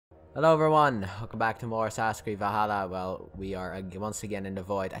Hello everyone, welcome back to more Assassin's Creed Valhalla. Well, we are once again in the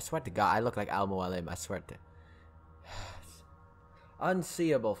void. I swear to God, I look like Al Mualim, I swear to... It's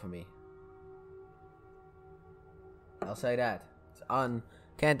unseeable for me. I'll say that.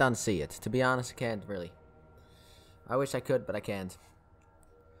 Can't unsee it. To be honest, I can't really. I wish I could, but I can't.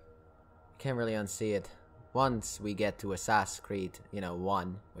 I can't really unsee it. Once we get to Assassin's Creed,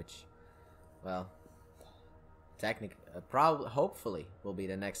 1, which, well... hopefully will be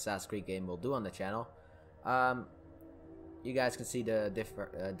the next Assassin's Creed game we'll do on the channel. You guys can see the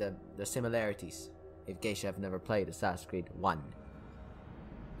similarities in case you have never played Assassin's Creed 1.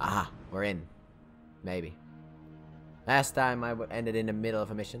 Aha, we're in. Maybe. Last time I ended in the middle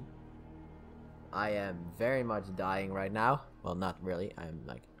of a mission. I am very much dying right now. Well, not really. I'm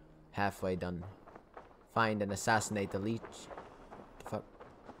like halfway done. Find and assassinate the Leech. The fuck?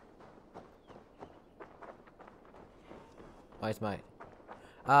 Why is my...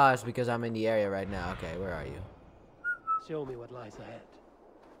 Ah, it's because I'm in the area right now. Okay, where are you? Show me what lies ahead.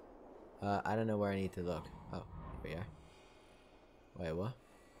 I don't know where I need to look. Oh, here we are. Wait, what?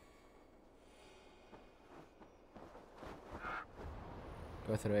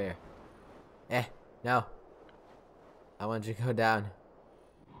 Go through here. No. I want you to go down.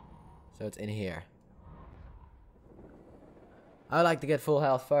 So it's in here. I would like to get full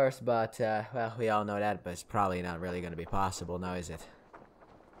health first, but, well, we all know that, but it's probably not really going to be possible now, is it?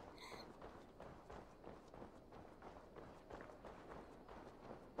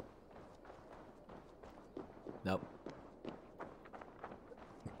 Nope.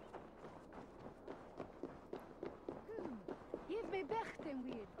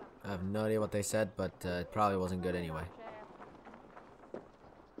 I have no idea what they said, but it probably wasn't good anyway.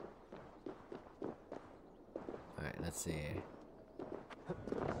 Alright, let's see.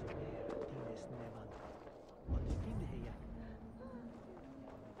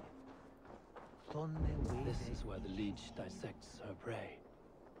 This is where the leech dissects her prey.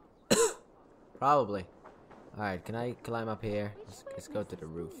 Probably. Alright, can I climb up here? Let's go to the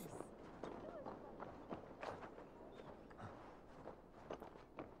roof.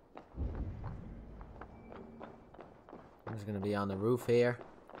 I'm just gonna be on the roof here.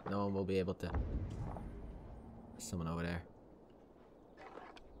 No one will be able to... There's someone over there.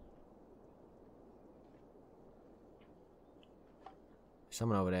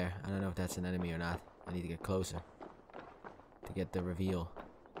 Someone over there. I don't know if that's an enemy or not. I need to get closer to get the reveal.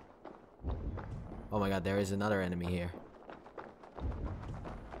 Oh my god, there is another enemy here.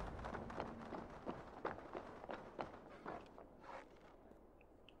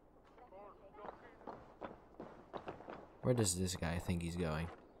 Where does this guy think he's going?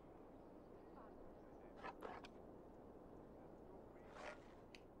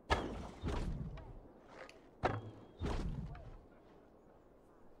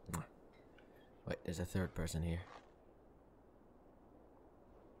 Wait, there's a third person here.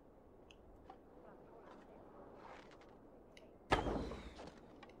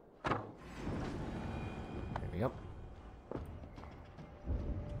 There we go.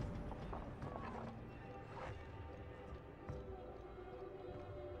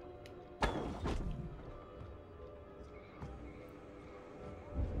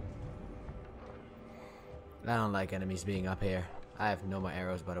 I don't like enemies being up here. I have no more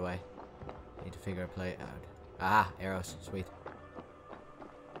arrows, by the way. Need to figure a play out. Ah, arrows. Sweet.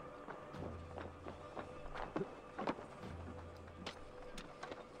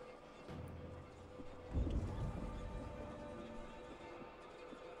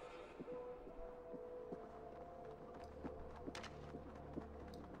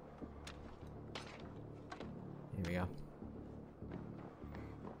 Here we go.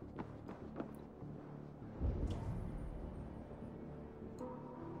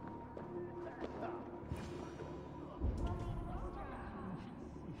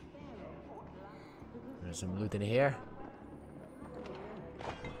 There's some loot in here.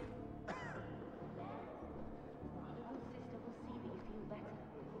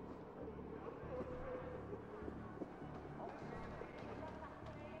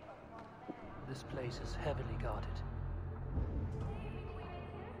 This place is heavily guarded.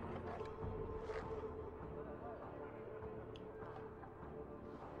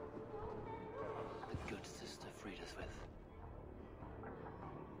 The good sister freed us with.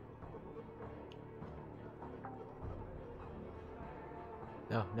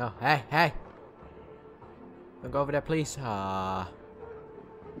 No, hey! Don't go over there, please. Ah.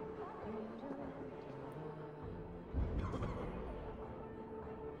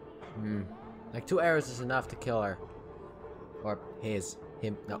 Like 2 arrows is enough to kill her. Or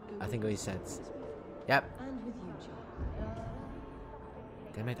him. No, I think he said. Yep.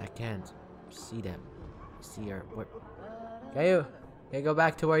 Damn it, I can't see them. See her. Where? Can you go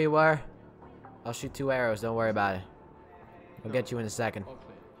back to where you were? I'll shoot 2 arrows, don't worry about it. I'll get you in a second. All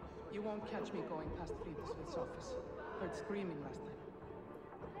clear. You won't catch me going past Friedrich's office. Heard screaming last time.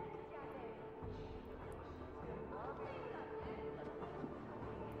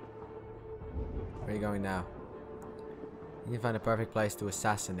 Where are you going now? You can find the perfect place to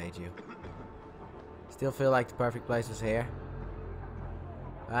assassinate you. Still feel like the perfect place was here?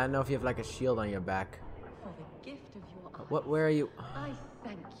 I don't know if you have like a shield on your back. For the gift of your eyes. What? Where are you? I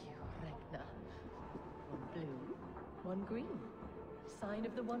thank you, Regna. One blue, one green. Sign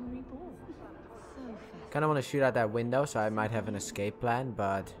of the one reborn. So fast. Kind of want to shoot out that window, so I might have an escape plan,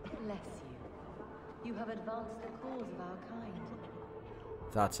 but Bless you. You have advanced the cause of our kind.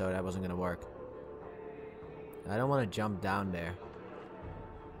 thought so. That wasn't gonna work. I don't want to jump down there.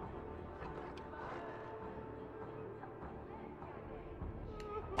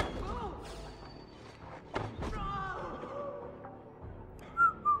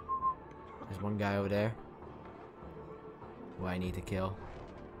 There's one guy over there who I need to kill.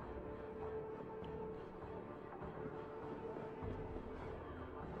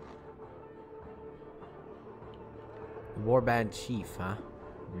 The Warband Chief, huh?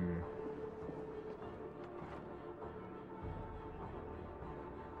 Hmm.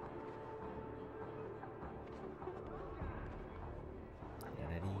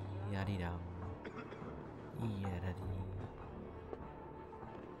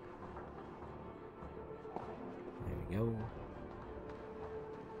 There we go.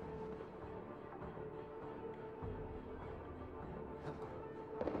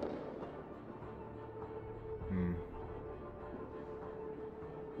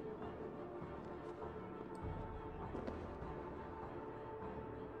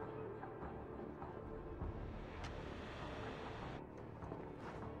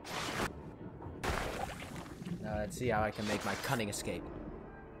 Now let's see how I can make my cunning escape.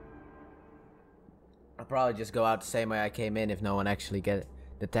 I'll probably just go out the same way I came in if no one actually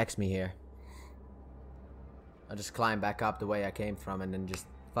detects me here. I'll just climb back up the way I came from and then just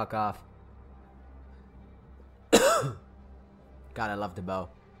fuck off. God, I love the bow.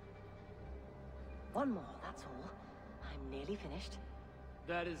 One more, that's all. I'm nearly finished.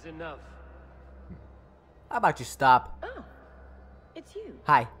 That is enough. How about you stop? Oh, it's you.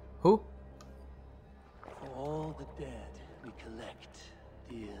 Hi. Who? For all the dead we collect,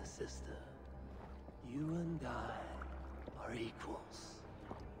 dear sister, you and I are equals.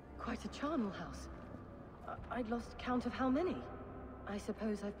 Quite a charnel house. I'd lost count of how many. I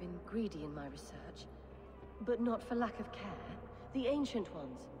suppose I've been greedy in my research. But not for lack of care. The ancient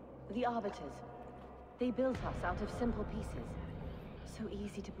ones, the arbiters, they built us out of simple pieces. So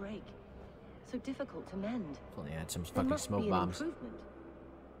easy to break. So difficult to mend. If only I had some There fucking must smoke be an bombs. improvement.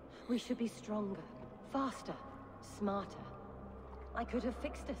 We should be stronger, faster, smarter. I could have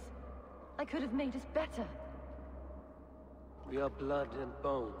fixed us. I could have made us better. We are blood and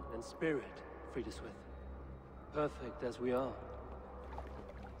bone and spirit, Friedrich. Perfect as we are.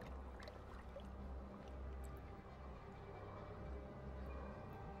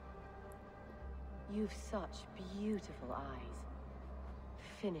 You've such beautiful eyes.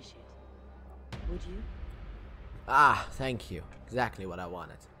 Finish it. Would you? Ah, thank you. Exactly what I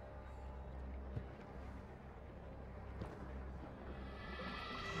wanted.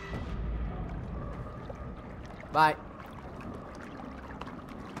 Bye.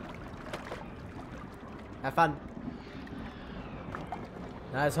 Have fun.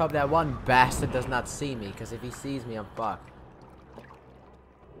 Now let's hope that one bastard does not see me, because if he sees me, I'm fucked.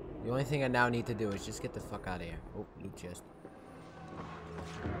 The only thing I now need to do is just get the fuck out of here. Oh, loot chest.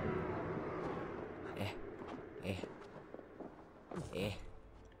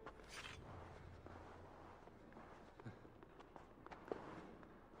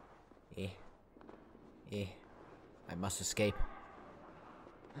 I must escape.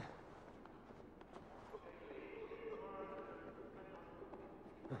 Here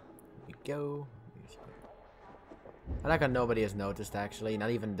we go. I like how nobody has noticed, actually.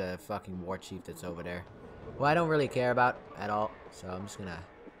 Not even the fucking war chief that's over there. Well, I don't really care about at all. So I'm just gonna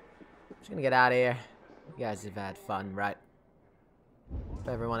get out of here. You guys have had fun, right? If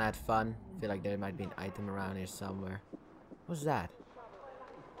everyone had fun, I feel like there might be an item around here somewhere. What's that?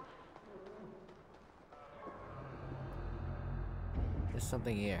 There's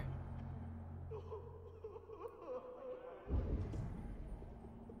something here.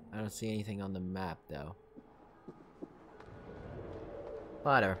 I don't see anything on the map, though.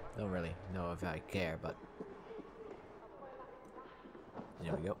 Whatever. Don't really know if I care, but...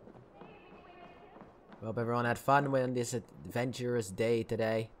 There we go. Hope everyone had fun with this adventurous day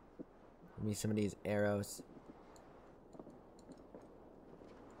today. Give me some of these arrows.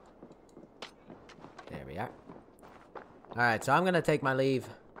 There we are. Alright, so I'm gonna take my leave.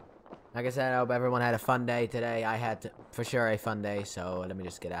 Like I said, I hope everyone had a fun day today. I had, for sure, a fun day, so let me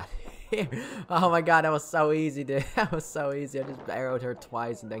just get out of here. Oh my god, that was so easy, dude. That was so easy. I just arrowed her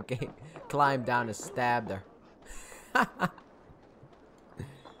twice and then climbed down and stabbed her.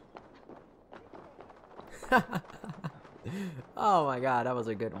 Oh my god, that was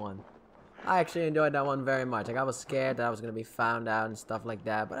a good one. I actually enjoyed that one very much. Like, I was scared that I was gonna be found out and stuff like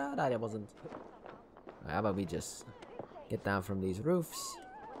that, but that it wasn't. How about we just get down from these roofs?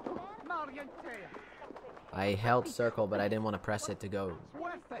 I held circle, but I didn't want to press it to go.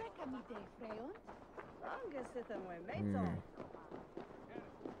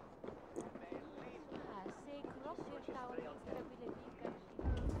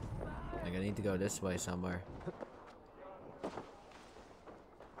 Like, I need to go this way somewhere.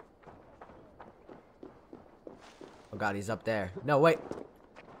 Oh god, he's up there. No, wait.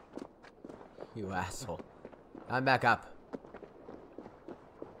 You asshole. I'm back up.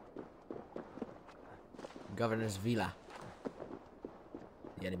 Governor's Villa.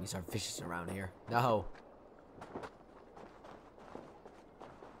 The enemies are vicious around here. No.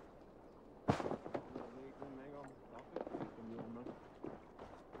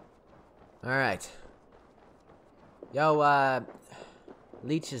 Alright. Yo,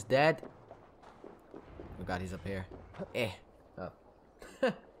 Leech is dead. Oh god, he's up here. Oh.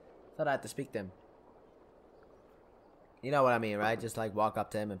 Thought I had to speak to him. You know what I mean, right? Just like walk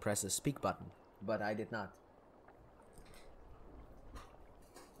up to him and press the speak button. But I did not.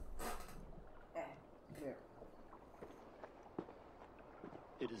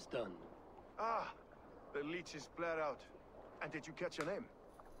 It is done. Ah, the leech is bled out. And did you catch a name?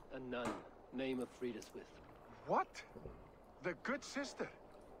 A nun, name of Friedeswith. What? The good sister?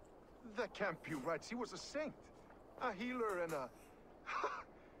 That can't be right. She was a saint. A healer and a...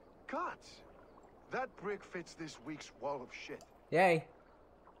 Gods! That brick fits this week's wall of shit. Yay.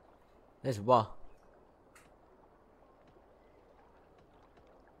 This wall.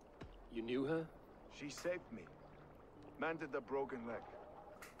 You knew her? She saved me. Mended the broken leg.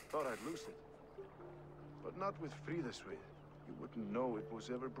 Thought I'd lose it. But not with Friedeswith. You wouldn't know it was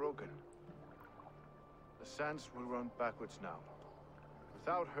ever broken. The sands will run backwards now.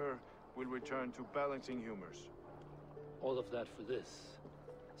 Without her, we'll return to balancing humors. All of that for this.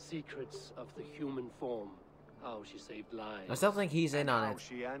 Secrets of the human form. How she saved lives. I still think he's in on How it.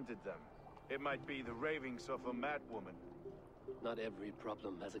 she ended them. It might be the ravings of a mad woman. Not every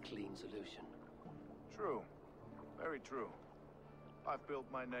problem has a clean solution. True. Very true. I've built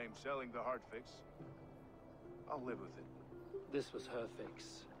my name selling the heart fix. I'll live with it. This was her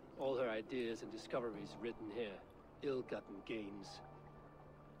fix. All her ideas and discoveries written here. Ill-gotten gains.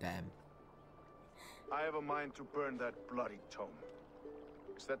 Damn. I have a mind to burn that bloody tome.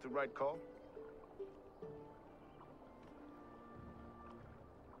 Is that the right call?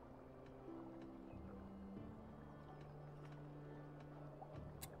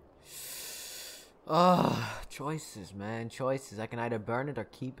 Oh, choices, man. Choices. I can either burn it or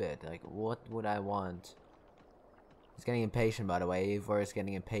keep it. Like, what would I want? He's getting impatient, by the way. Ivor is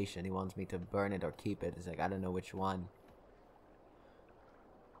getting impatient. He wants me to burn it or keep it. It's like, I don't know which one.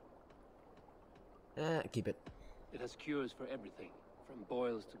 Keep it. It has cures for everything, from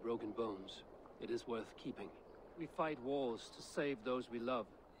boils to broken bones. It is worth keeping. We fight wars to save those we love,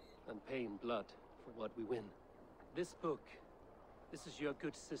 and pay in blood for what we win. This book, this is your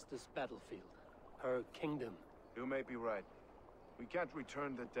good sister's battlefield. Her kingdom. You may be right. We can't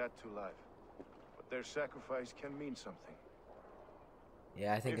return the dead to life. But their sacrifice can mean something.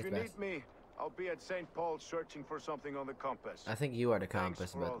 Yeah, I think if it's you best. need me, I'll be at St. Paul's searching for something on the compass. I think you are the Thanks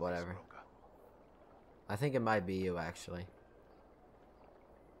compass, for all but this, whatever. Roka. I think it might be you, actually.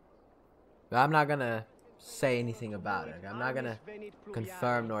 But I'm not gonna say anything about it. I'm not gonna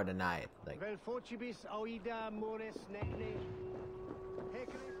confirm nor deny it. Like,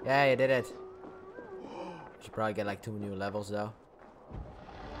 yeah, you did it. Should probably get like 2 new levels though.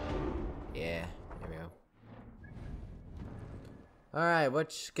 Yeah, there we go. Alright,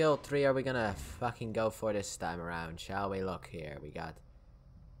 which skill 3 are we gonna fucking go for this time around? Shall we look here? We got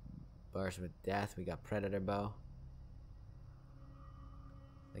Burst with Death, we got Predator Bow.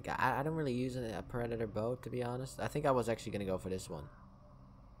 Like, I don't really use a Predator Bow, to be honest. I think I was actually gonna go for this one.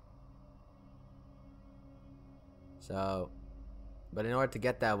 So, but in order to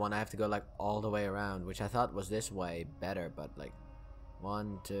get that one, I have to go like all the way around, which I thought was this way better, but like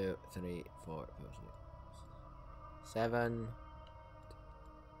 1, 2, 3, 4, 5, 6, 7.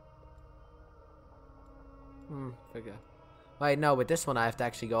 Figure. Wait, no, with this one I have to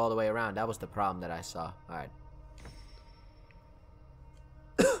actually go all the way around. That was the problem that I saw. Alright.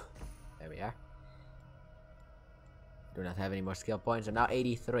 There we are. Do not have any more skill points. I'm now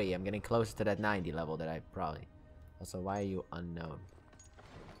 83. I'm getting closer to that 90 level that I probably... Also, why are you unknown?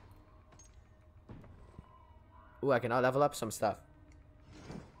 Ooh, I can now level up some stuff.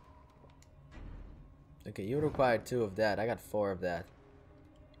 Okay, you require 2 of that. I got 4 of that.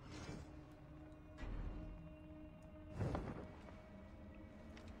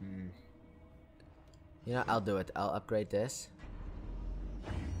 You know, I'll do it. I'll upgrade this.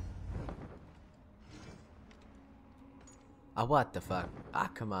 Ah, what the fuck? Ah,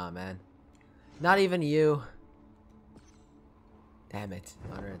 come on, man. Not even you. Damn it.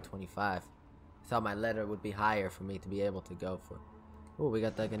 125. I thought my letter would be higher for me to be able to go for. Oh, we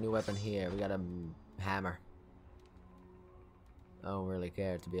got like a new weapon here. We got a hammer. I don't really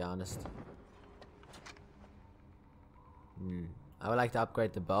care, to be honest. I would like to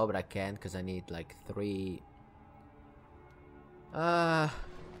upgrade the bow, but I can't because I need like 3. Damn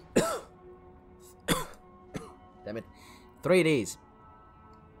it. 3 of these.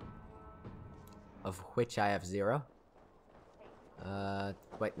 Of which I have 0.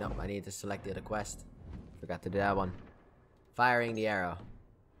 Wait, no, I need to select the other quest. Forgot to do that one. Firing the arrow.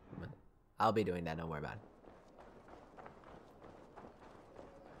 I'll be doing that, don't worry about it.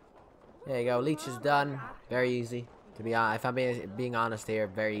 There you go, Leech is done. Very easy. To be honest, if I'm being honest here,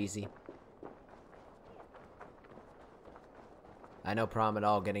 very easy. I had no problem at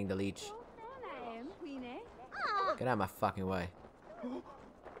all getting the Leech. Get out of my fucking way.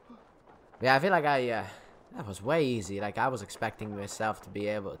 Yeah, I feel like that was way easy. Like, I was expecting myself to be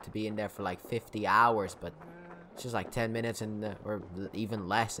able to be in there for like 50 hours, but it's just like 10 minutes or even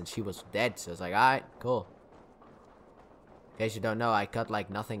less, and she was dead. So it's like, alright, cool. In case you don't know, I cut like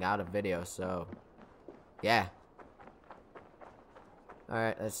nothing out of videos, so yeah.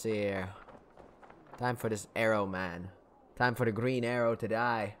 Alright, let's see here. Time for this arrow man. Time for the green arrow to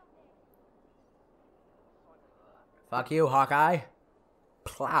die. Fuck you, Hawkeye.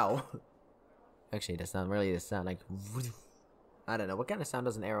 Plow. Actually, that's not really the sound. Like, I don't know. What kind of sound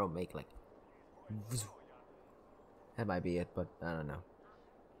does an arrow make? Like, that might be it, but I don't know.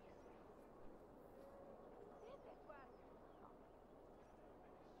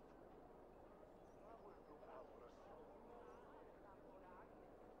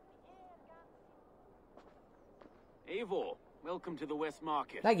 Eivor, welcome to the West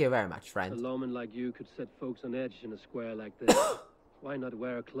Market. Thank you very much, A friend. lawman like you could set folks on edge in a square like this. Why not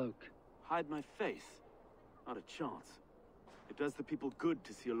wear a cloak? Hide my face? Not a chance. It does the people good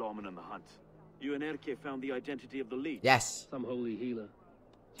to see a lawman on the hunt. You and Erke found the identity of the Leech. Yes. Some holy healer.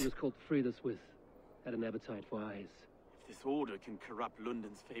 She was called Frida Swith. Had an appetite for eyes. If this order can corrupt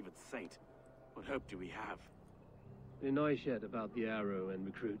London's favored saint, what hope do we have? Any noise yet about the arrow and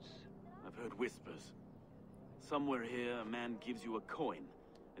recruits? I've heard whispers. Somewhere here, a man gives you a coin,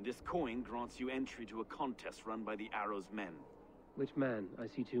 and this coin grants you entry to a contest run by the Arrow's men. Which man? I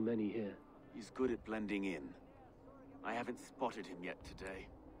see too many here. He's good at blending in. I haven't spotted him yet today.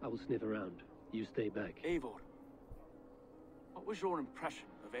 I will sniff around. You stay back. Eivor, what was your impression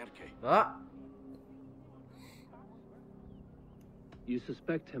of Erke? Ah. You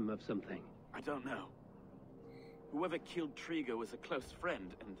suspect him of something? I don't know. Whoever killed Trigo was a close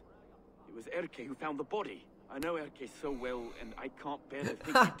friend, and it was Erke who found the body. I know Erke so well, and I can't bear to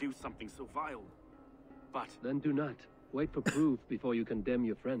think he'd do something so vile. But... Then do not. Wait for proof before you condemn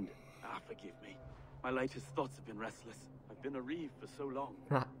your friend. Ah, forgive me. My latest thoughts have been restless. I've been a reeve for so long.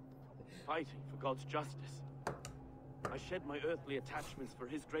 Fighting for God's justice. I shed my earthly attachments for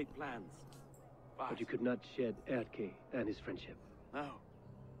his great plans. But you could not shed Erke and his friendship. No.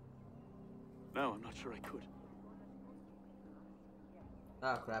 No, I'm not sure I could.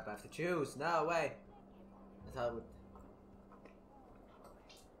 Oh crap, I have to choose. No, wait. I thought it would...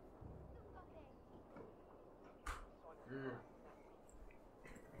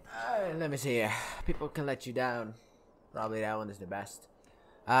 let me see here. People can let you down. Probably that one is the best.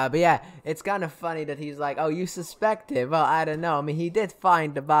 But yeah, it's kind of funny that he's like, oh, you suspect him? Well, I don't know. I mean, he did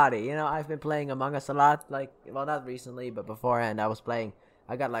find the body. You know, I've been playing Among Us a lot. Like, well, not recently, but beforehand I was playing.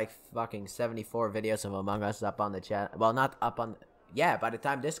 I got like fucking 74 videos of Among Us up on the channel. Well, not up on... Yeah, by the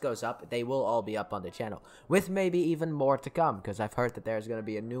time this goes up, they will all be up on the channel. With maybe even more to come, because I've heard that there's going to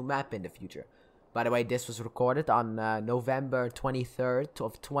be a new map in the future. By the way, this was recorded on November 23rd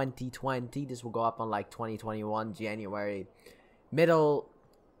of 2020. This will go up on like 2021, January. Middle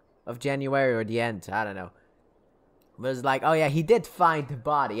of January or the end, I don't know. But it was like, oh yeah, he did find the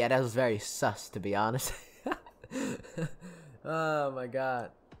body. Yeah, that was very sus, to be honest. Oh my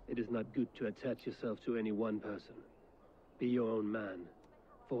god. It is not good to attach yourself to any one person. Be your own man.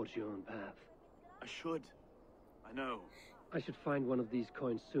 Forge your own path. I should. I know. I should find one of these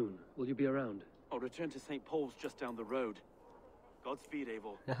coins soon. Will you be around? I'll return to St. Paul's just down the road. Godspeed,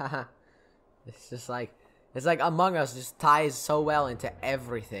 Abel. It's just like, it's like Among Us just ties so well into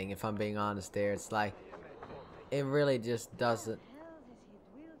everything, if I'm being honest there. It's like, it really just doesn't.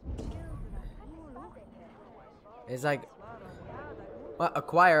 It's like, what?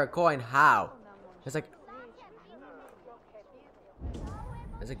 Acquire a coin? How? It's like,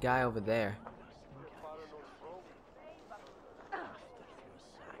 there's a guy over there.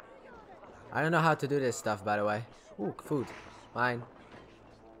 I don't know how to do this stuff, by the way. Ooh, food. Mine.